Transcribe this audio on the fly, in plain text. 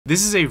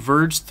This is a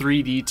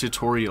Verge3D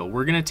tutorial.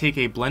 We're going to take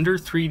a Blender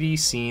 3D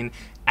scene,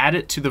 add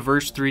it to the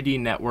Verge3D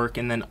network,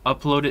 and then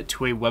upload it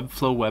to a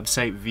Webflow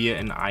website via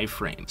an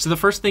iframe. So the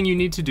first thing you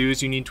need to do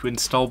is you need to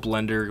install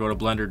Blender. Go to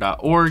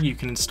blender.org. You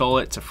can install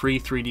it. It's a free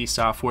 3D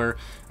software.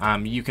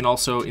 You can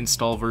also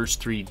install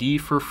Verge3D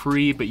for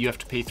free, but you have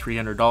to pay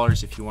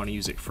 $300 if you want to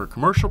use it for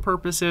commercial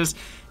purposes.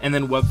 And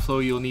then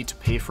Webflow, you'll need to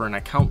pay for an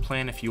account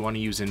plan if you want to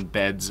use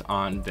embeds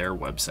on their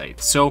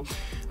website. So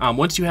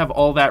once you have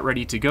all that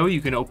ready to go,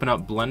 you can open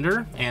up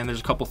Blender, and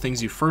there's a couple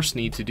things you first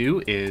need to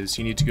do. Is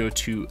you need to go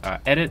to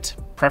Edit,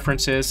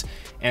 Preferences,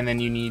 and then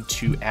you need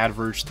to add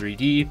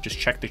Verge3D. Just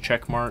check the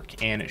check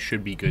mark and it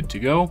should be good to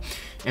go.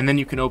 And then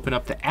you can open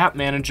up the app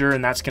manager,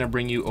 and that's going to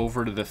bring you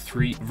over to the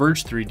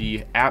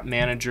Verge3D app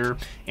manager,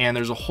 and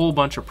there's a whole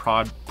bunch of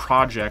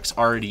projects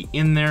already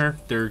in there.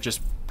 They're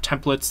just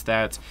templates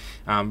that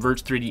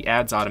Verge3D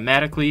adds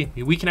automatically.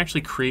 We can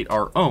actually create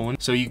our own.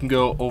 So you can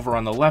go over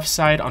on the left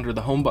side under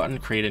the home button,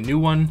 create a new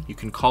one. You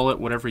can call it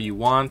whatever you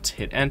want,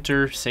 hit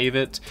enter, save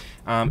it,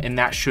 and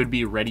that should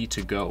be ready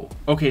to go.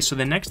 Okay, so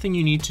the next thing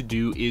you need to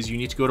do is you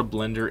need to go to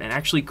Blender and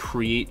actually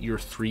create your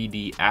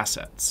 3D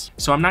assets.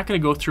 So I'm not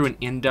going to go through an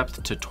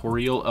in-depth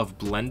tutorial of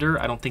Blender.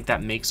 I don't think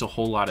that makes a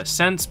whole lot of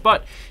sense,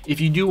 but if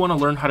you do want to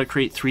learn how to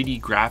create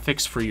 3D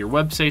graphics for your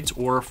websites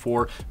or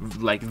for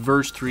like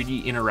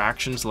Verge3D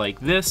interactions like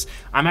this,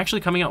 I'm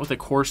actually coming out with a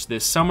course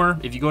this summer.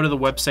 If you go to the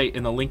website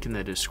in the link in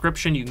the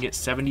description, you can get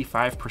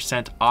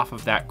 75% off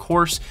of that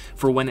course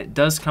for when it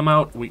does come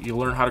out. You'll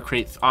learn how to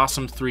create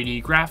awesome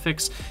 3D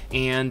graphics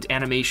and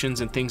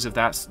animations and things of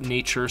that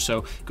nature.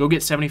 So go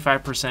get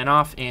 75%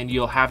 off and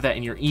you'll have that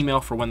in your email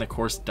for when the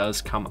course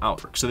does come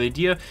out. So the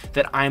idea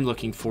that I'm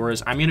looking for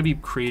is I'm going to be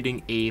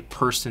creating a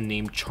person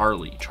named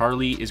Charlie.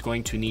 Charlie is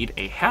going to need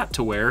a hat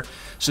to wear.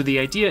 So the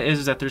idea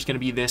is that there's going to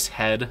be this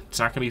head. It's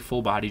not going to be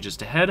full body,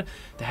 just a head.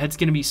 The head's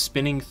going to be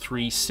spinning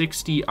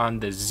 360 on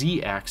the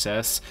Z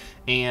axis,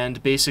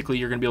 and basically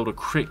you're going to be able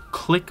to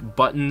click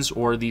buttons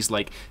or these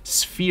like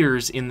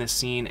spheres in the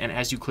scene, and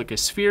as you click a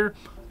sphere,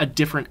 a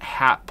different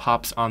hat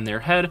pops on their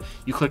head.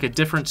 You click a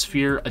different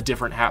sphere, a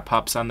different hat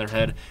pops on their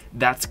head.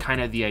 That's kind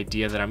of the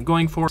idea that I'm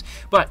going for.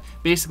 But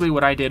basically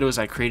what I did was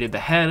I created the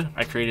head,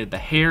 I created the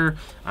hair,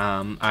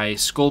 I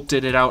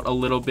sculpted it out a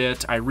little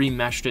bit, I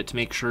remeshed it to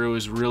make sure it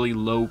was really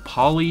low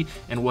poly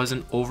and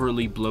wasn't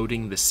overly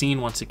bloating the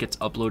scene once it gets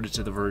uploaded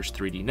to the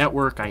Verge3D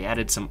network. I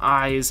added some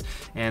eyes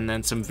and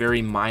then some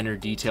very minor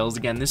details.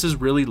 Again, this is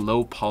really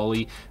low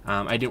poly.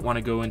 I didn't want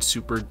to go in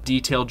super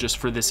detail just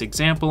for this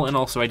example, and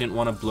also I didn't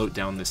want to bloat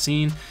down the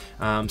scene.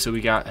 So we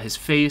got his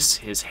face,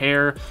 his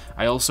hair.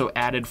 I also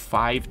added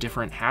 5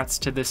 different hats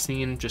to this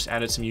scene, just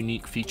added some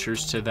unique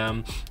features to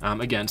them.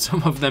 Again,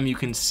 some of them you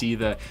can see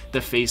the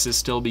faces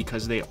still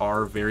because they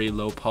are very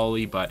low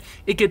poly, but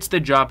it gets the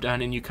job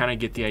done and you kind of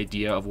get the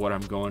idea of what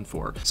I'm going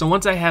for. So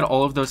once I had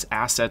all of those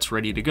assets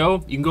ready to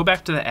go, you can go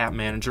back to the app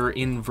manager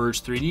in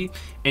Verge3D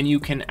and you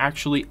can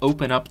actually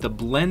open up the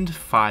blend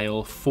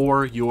file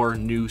for your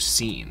new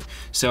scene.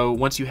 So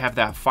once you have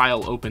that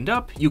file opened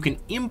up, you can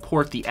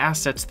import the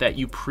assets that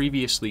you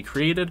previously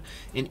created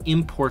and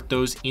import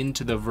those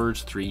into the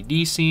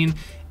Verge3D scene,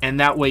 and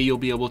that way you'll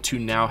be able to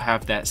now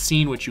have that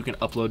scene which you can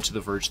upload to the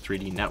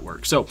Verge3D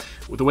network. So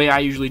the way I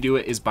usually do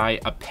it is by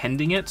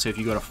appending it. So if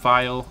you go to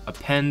File,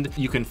 Append,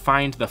 you can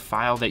find the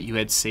file that you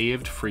had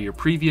saved for your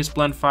previous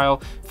blend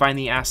file, find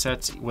the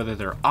assets, whether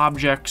they're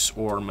objects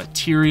or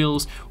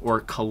materials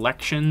or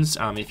collections.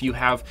 If you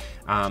have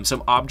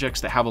some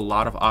objects that have a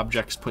lot of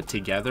objects put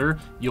together,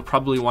 you'll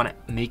probably want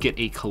to make it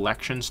a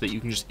collection so that you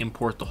can just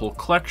import the whole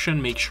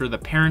collection, make sure the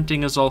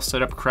parenting is all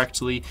set up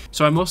correctly.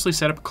 So I mostly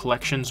set up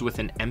collections with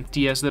an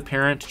empty as the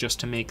parent just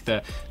to make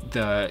the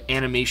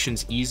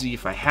animations easy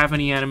if I have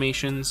any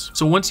animations.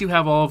 So once you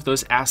have all of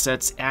those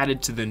assets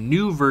added to the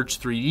new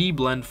Verge3D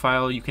blend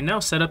file, you can now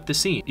set up the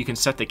scene. You can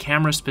set the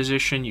camera's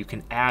position, you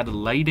can add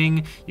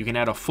lighting, you can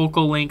add a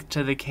focal length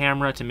to the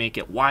camera to make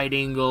it wide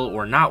angle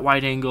or not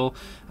wide angle.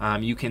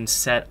 You can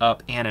set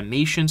up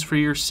animations for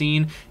your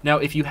scene. Now,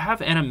 if you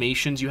have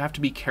animations, you have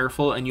to be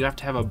careful and you have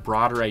to have a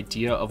broader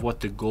idea of what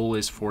the goal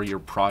is for your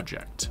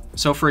project.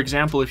 So for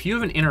example, if you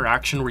have an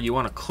interaction where you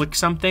want to click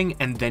something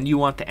and then you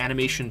want the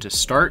animation to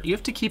start, you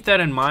have to keep that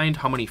in mind,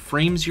 how many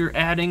frames you're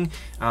adding,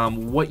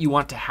 what you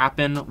want to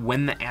happen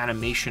when the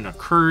animation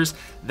occurs,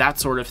 that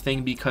sort of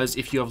thing, because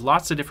if you have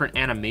lots of different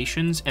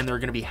animations and they're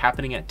going to be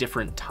happening at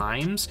different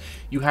times,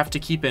 you have to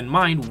keep in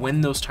mind when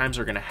those times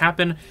are going to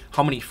happen,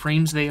 how many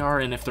frames they are,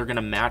 and if they're going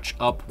to match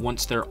up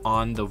once they're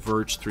on the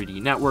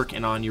Verge3D network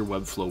and on your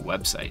Webflow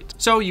website.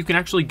 So you can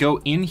actually go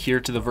in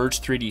here to the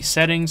Verge3D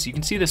settings. You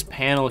can see this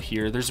panel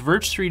here. There's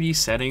Verge3D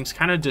settings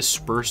kind of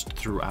dispersed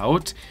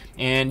throughout,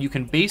 and you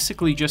can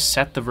basically just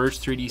set the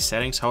Verge3D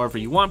settings however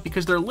you want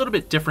because they're a little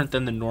bit different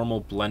than the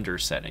normal Blender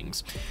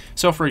settings.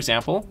 So for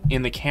example,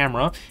 in the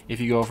camera, if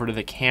you go over to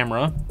the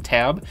camera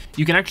tab,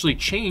 you can actually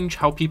change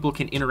how people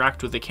can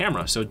interact with the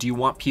camera. So do you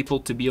want people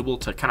to be able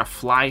to kind of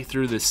fly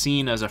through the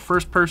scene as a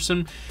first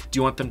person? Do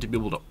you want them to be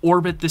able to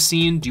orbit the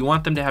scene? Do you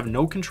want them to have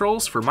no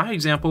controls? For my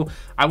example,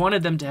 I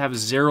wanted them to have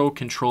 0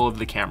 control of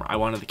the camera. I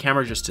wanted the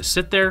camera just to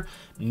sit there,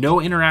 no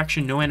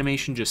interaction, no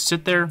animation, just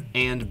sit there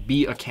and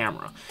be a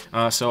camera.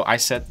 So I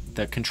set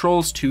the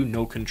controls to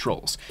no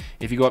controls.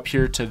 If you go up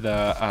here to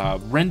the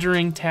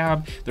rendering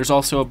tab, there's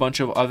also a bunch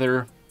of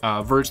other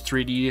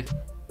Verge3D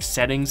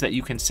settings that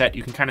you can set.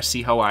 You can kind of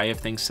see how I have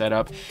things set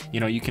up. You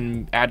know, you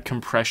can add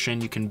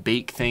compression, you can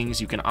bake things,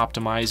 you can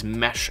optimize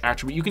mesh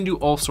attribute, you can do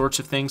all sorts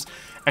of things,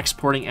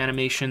 exporting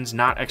animations,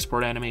 not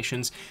export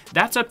animations.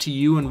 That's up to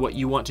you and what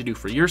you want to do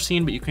for your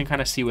scene, but you can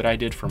kind of see what I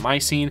did for my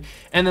scene.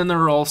 And then there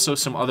are also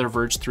some other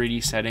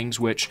Verge3D settings,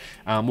 which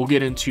we'll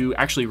get into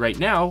actually right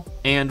now.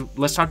 And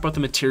let's talk about the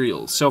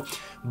materials. So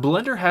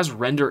Blender has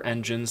render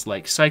engines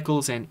like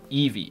Cycles and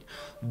Eevee.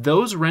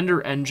 Those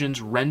render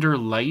engines render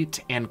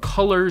light and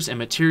colors and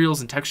materials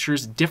and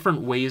textures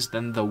different ways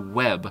than the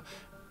web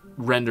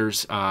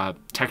renders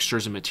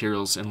textures and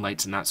materials and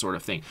lights and that sort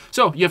of thing.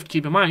 So you have to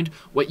keep in mind,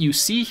 what you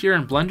see here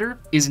in Blender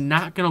is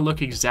not going to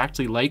look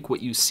exactly like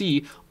what you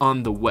see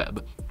on the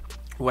web.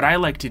 What I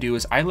like to do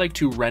is I like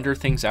to render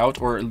things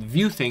out or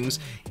view things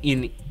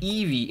in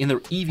Eevee, in the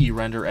Eevee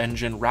render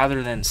engine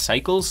rather than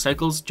Cycles.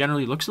 Cycles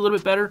generally looks a little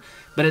bit better,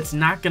 but it's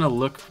not going to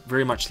look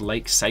very much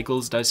like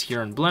Cycles does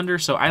here in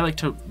Blender. So I like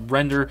to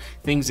render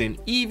things in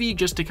Eevee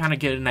just to kind of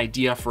get an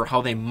idea for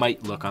how they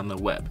might look on the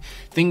web.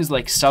 Things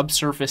like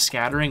subsurface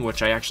scattering,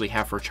 which I actually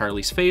have for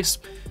Charlie's face,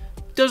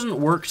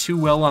 doesn't work too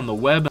well on the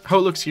web. How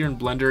it looks here in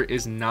Blender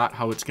is not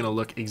how it's going to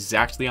look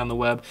exactly on the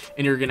web,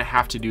 and you're going to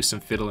have to do some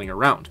fiddling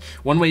around.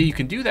 One way you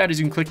can do that is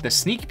you can click the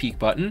sneak peek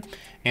button,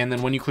 and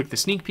then when you click the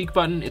sneak peek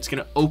button, it's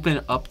going to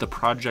open up the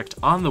project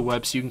on the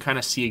web so you can kind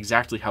of see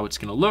exactly how it's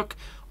going to look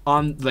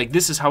on, like,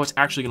 this is how it's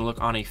actually going to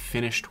look on a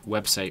finished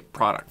website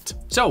product.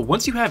 So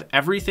once you have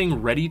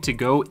everything ready to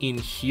go in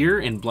here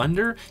in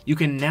Blender, you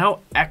can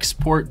now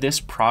export this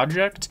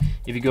project.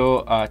 If you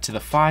go to the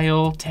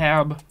File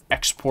tab,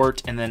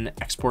 Export, and then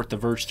export the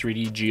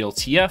Verge3D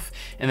GLTF,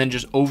 and then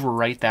just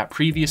overwrite that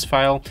previous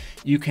file,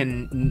 you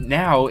can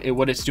now,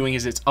 what it's doing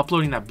is it's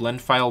uploading that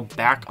blend file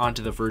back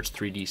onto the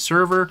Verge3D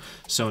server.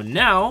 So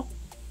now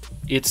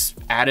it's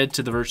added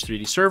to the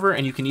Verge3D server,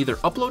 and you can either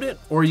upload it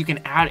or you can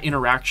add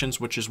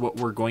interactions, which is what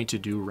we're going to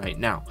do right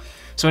now.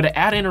 So to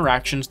add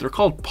interactions, they're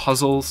called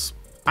puzzles.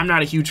 I'm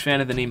not a huge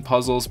fan of the name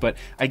puzzles, but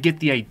I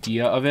get the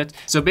idea of it.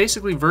 So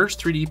basically,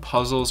 Verge3D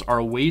puzzles are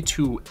a way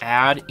to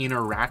add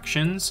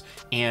interactions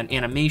and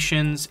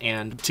animations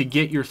and to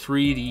get your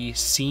 3D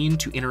scene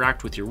to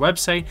interact with your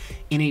website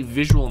in a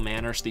visual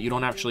manner so that you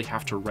don't actually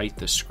have to write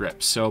the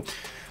script. So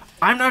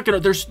I'm not gonna,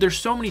 there's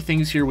so many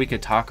things here we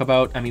could talk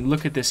about. I mean,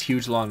 look at this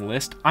huge long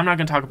list. I'm not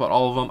gonna talk about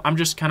all of them. I'm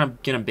just kind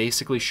of gonna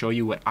basically show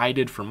you what I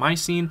did for my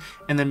scene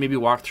and then maybe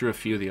walk through a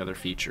few of the other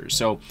features.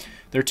 So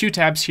there are two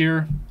tabs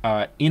here.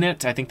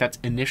 Init, I think that's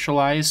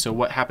initialize, so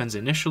what happens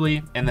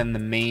initially, and then the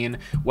main,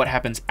 what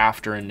happens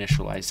after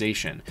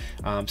initialization.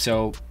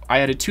 So I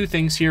added two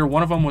things here.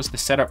 One of them was the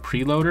setup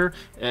preloader.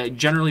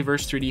 Generally,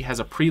 Verge3D has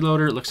a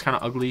preloader. It looks kind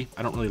of ugly.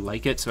 I don't really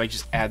like it, so I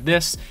just add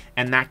this,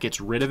 and that gets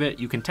rid of it.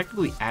 You can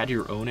technically add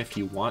your own if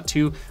you want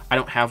to. I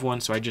don't have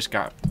one, so I just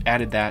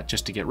added that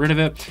just to get rid of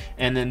it.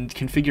 And then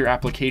configure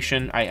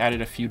application, I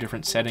added a few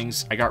different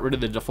settings. I got rid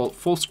of the default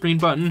full screen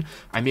button.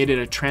 I made it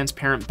a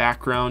transparent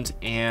background,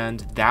 and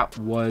that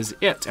was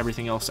it.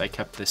 Everything else I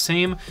kept the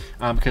same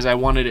because I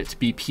wanted it to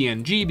be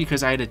PNG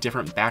because I had a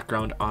different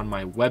background on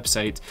my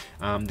website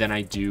than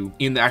I do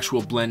in the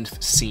actual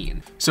blend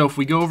scene. So if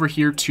we go over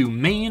here to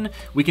main,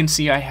 we can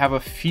see I have a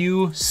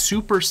few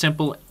super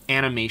simple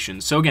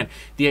animations. So again,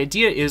 the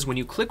idea is when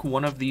you click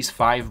one of these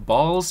 5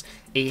 balls,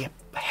 a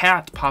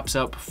hat pops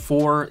up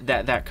for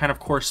that kind of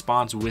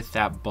corresponds with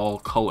that ball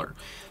color.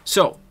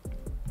 So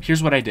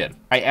here's what I did.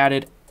 I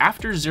added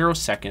after 0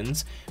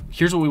 seconds,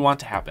 here's what we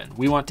want to happen.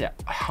 We want to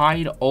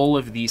hide all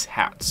of these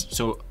hats.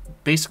 So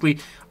basically,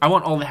 I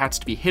want all the hats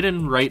to be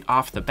hidden right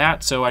off the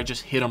bat, so I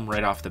just hid them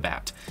right off the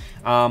bat.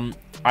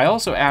 I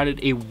also added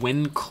a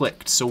when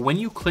clicked. So when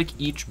you click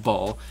each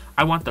ball,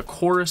 I want the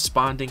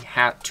corresponding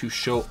hat to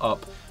show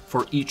up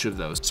for each of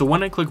those. So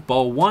when I click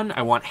ball 1,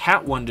 I want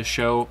hat 1 to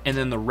show, and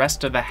then the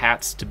rest of the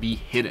hats to be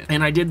hidden.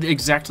 And I did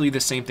exactly the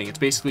same thing. It's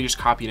basically just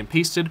copied and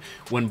pasted.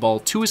 When ball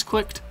 2 is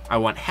clicked, I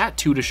want hat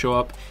 2 to show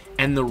up,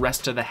 and the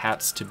rest of the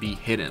hats to be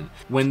hidden.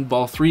 When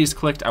ball 3 is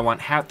clicked, I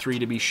want hat 3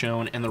 to be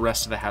shown and the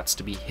rest of the hats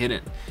to be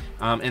hidden.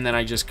 And then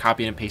I just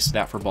copied and pasted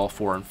that for ball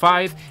 4 and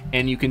 5.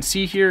 And you can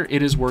see here,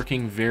 it is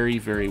working very,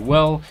 very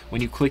well.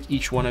 When you click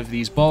each one of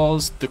these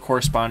balls, the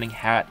corresponding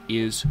hat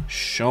is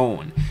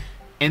shown.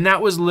 And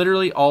that was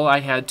literally all I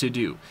had to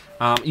do.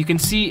 You can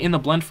see in the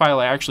blend file,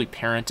 I actually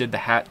parented the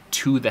hat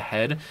to the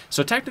head.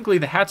 So technically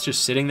the hat's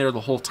just sitting there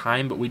the whole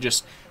time, but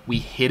we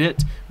hit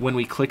it when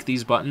we click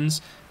these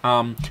buttons.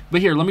 But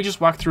here, let me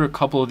just walk through a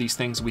couple of these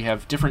things. We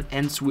have different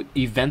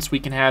events we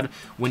can add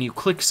when you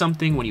click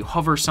something, when you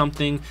hover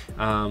something,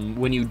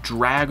 when you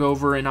drag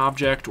over an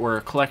object or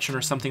a collection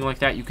or something like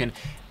that. You can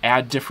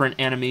add different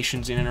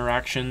animations and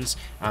interactions.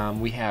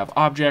 We have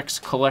objects,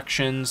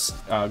 collections,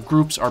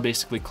 groups are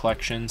basically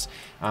collections.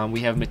 We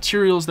have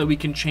materials that we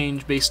can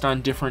change based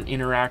on different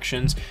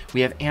interactions.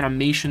 We have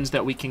animations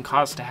that we can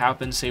cause to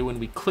happen. Say when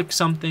we click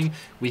something,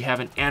 we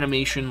have an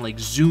animation like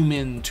zoom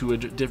in to a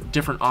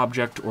different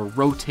object or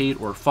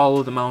rotate or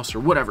follow the mouse or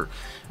whatever.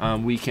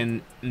 We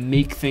can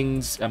make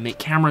things, make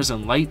cameras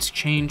and lights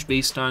change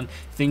based on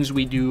things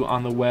we do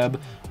on the web.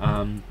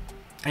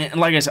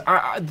 And like I said,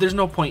 there's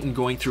no point in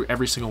going through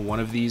every single one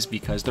of these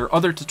because there are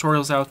other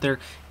tutorials out there,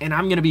 and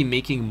I'm going to be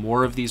making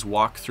more of these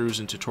walkthroughs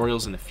and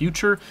tutorials in the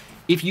future.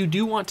 If you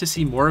do want to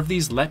see more of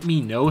these, let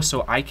me know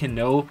so I can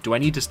know, do I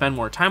need to spend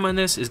more time on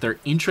this? Is there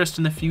interest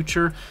in the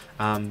future?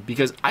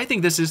 Because I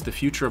think this is the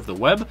future of the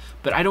web,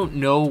 but I don't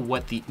know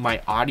what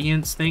my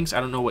audience thinks. I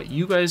don't know what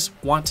you guys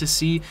want to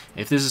see,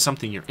 if this is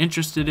something you're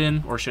interested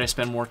in, or should I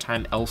spend more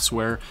time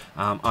elsewhere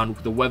on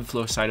the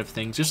Webflow side of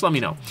things? Just let me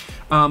know.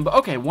 But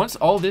okay, once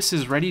all this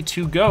is ready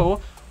to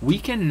go, we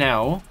can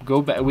now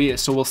go back.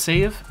 So we'll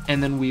save,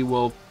 and then we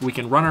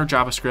can run our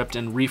JavaScript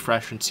and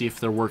refresh and see if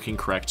they're working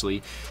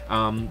correctly.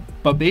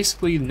 But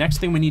basically, the next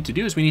thing we need to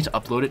do is we need to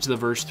upload it to the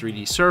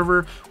Verge3D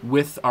server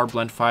with our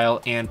blend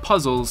file and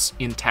puzzles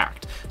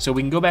intact. So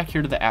we can go back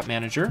here to the app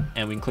manager,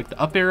 and we can click the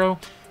up arrow.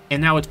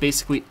 And now it's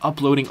basically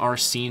uploading our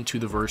scene to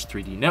the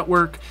Verge3D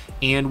network.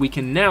 And we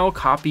can now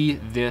copy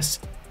this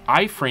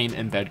iframe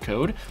embed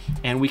code,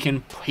 and we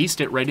can paste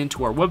it right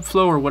into our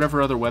Webflow or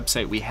whatever other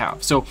website we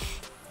have. So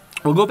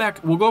we'll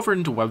go over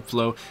into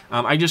Webflow.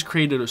 I just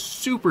created a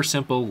super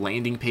simple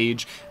landing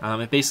page.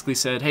 It basically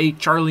said, hey,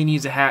 Charlie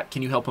needs a hat.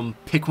 Can you help him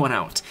pick one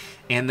out?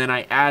 And then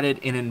I added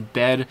an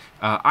embed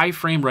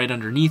iframe right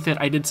underneath it.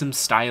 I did some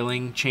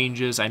styling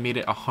changes. I made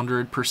it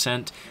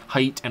 100%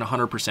 height and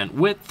 100%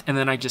 width. And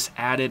then I just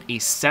added a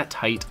set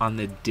height on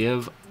the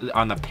div,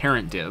 on the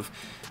parent div.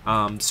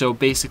 So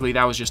basically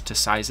that was just to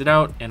size it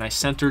out, and I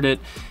centered it,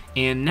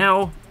 and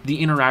now the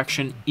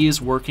interaction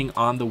is working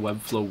on the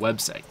Webflow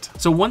website.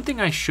 So one thing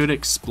I should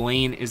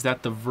explain is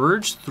that the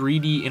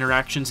Verge3D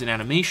interactions and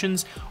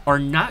animations are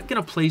not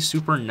going to play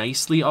super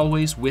nicely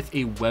always with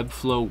a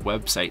Webflow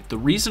website. The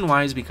reason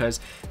why is because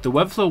the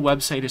Webflow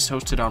website is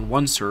hosted on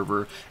one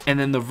server, and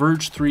then the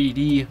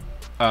Verge3D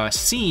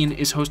scene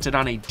is hosted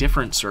on a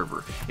different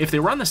server. If they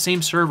were on the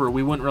same server,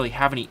 we wouldn't really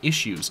have any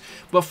issues.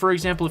 But for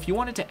example, if you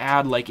wanted to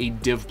add like a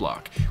div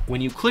block,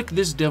 when you click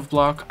this div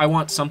block, I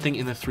want something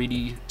in the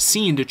 3D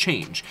scene to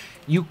change.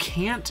 You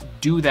can't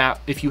do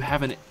that if you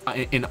have an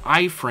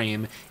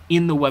iframe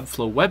in the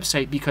Webflow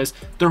website because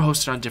they're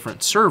hosted on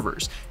different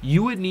servers.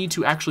 You would need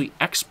to actually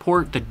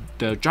export the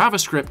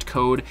JavaScript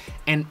code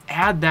and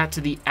add that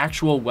to the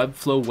actual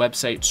Webflow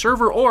website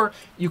server, or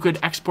you could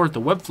export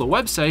the Webflow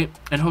website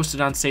and host it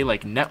on, say,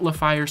 like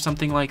Netlify or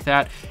something like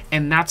that,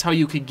 and that's how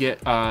you could get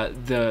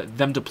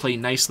them to play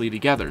nicely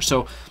together.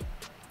 So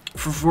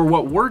for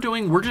what we're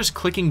doing, we're just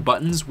clicking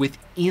buttons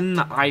within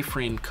the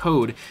iframe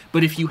code,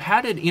 but if you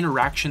had an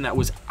interaction that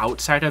was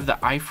outside of the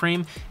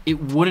iframe,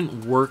 it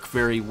wouldn't work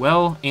very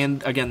well,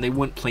 and again, they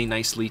wouldn't play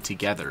nicely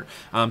together.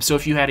 So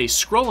if you had a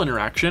scroll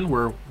interaction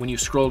where when you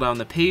scroll down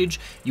the page,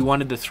 you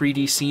wanted the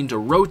 3D scene to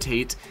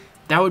rotate,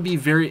 that would be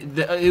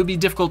it would be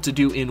difficult to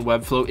do in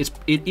Webflow.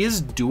 It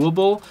is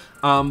doable,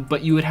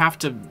 but you would have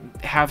to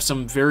have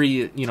some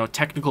very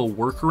technical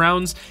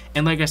workarounds.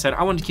 And like I said,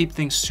 I wanted to keep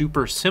things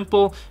super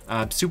simple,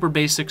 super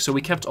basic. So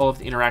we kept all of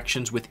the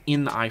interactions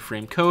within the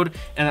iframe code,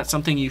 and that's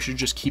something you should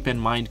just keep in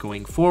mind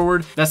going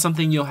forward. That's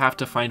something you'll have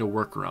to find a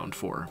workaround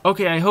for.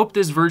 Okay, I hope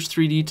this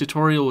Verge3D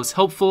tutorial was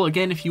helpful.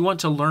 Again, if you want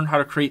to learn how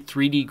to create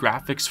 3D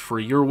graphics for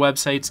your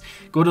websites,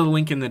 go to the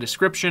link in the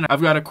description.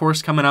 I've got a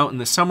course coming out in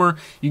the summer.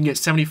 You can get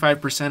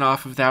 75%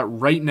 off of that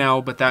right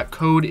now, but that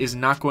code is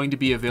not going to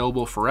be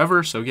available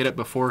forever, so get it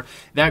before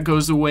that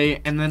goes away.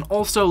 And then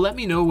also let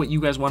me know what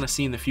you guys want to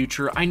see in the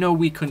future. I know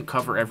we couldn't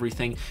cover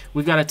everything.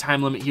 We've got a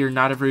time limit here.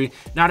 Not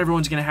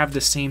everyone's going to have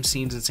the same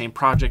scenes and same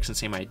projects and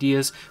same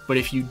ideas, but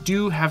if you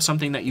do have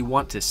something that you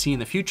want to see in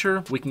the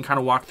future, we can kind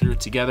of walk through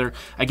it together.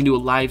 I can do a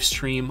live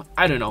stream.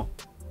 I don't know.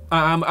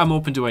 I'm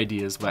open to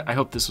ideas, but I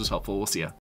hope this was helpful. We'll see ya.